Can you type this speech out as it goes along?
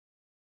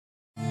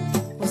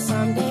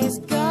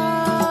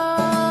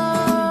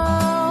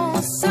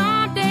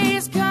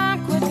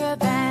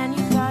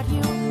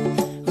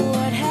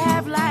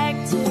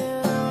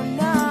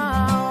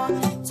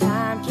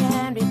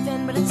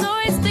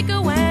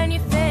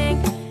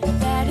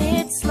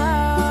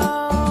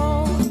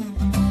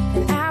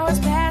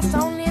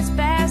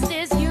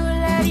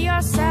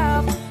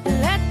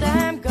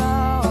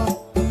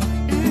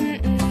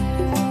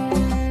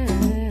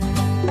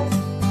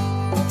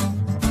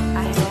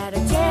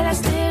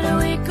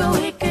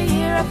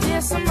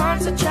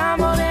got so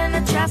jumbled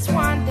into just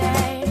one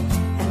day.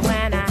 And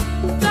when I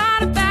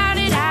thought about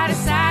it, I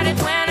decided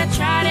when I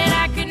tried it,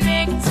 I could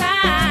make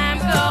time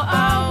go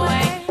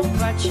away.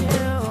 But you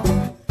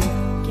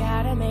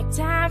gotta make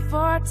time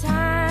for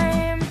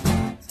time.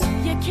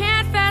 You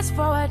can't fast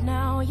forward,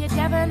 no, you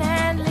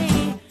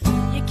definitely,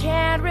 you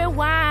can't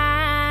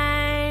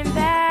rewind.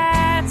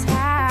 That's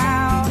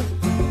how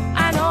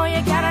I know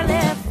you gotta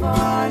live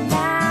for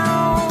now.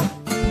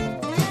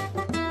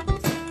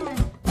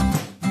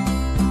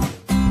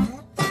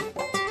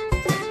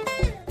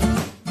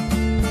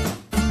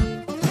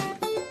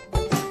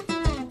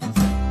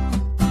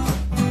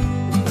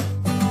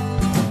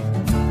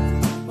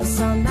 Well,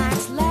 some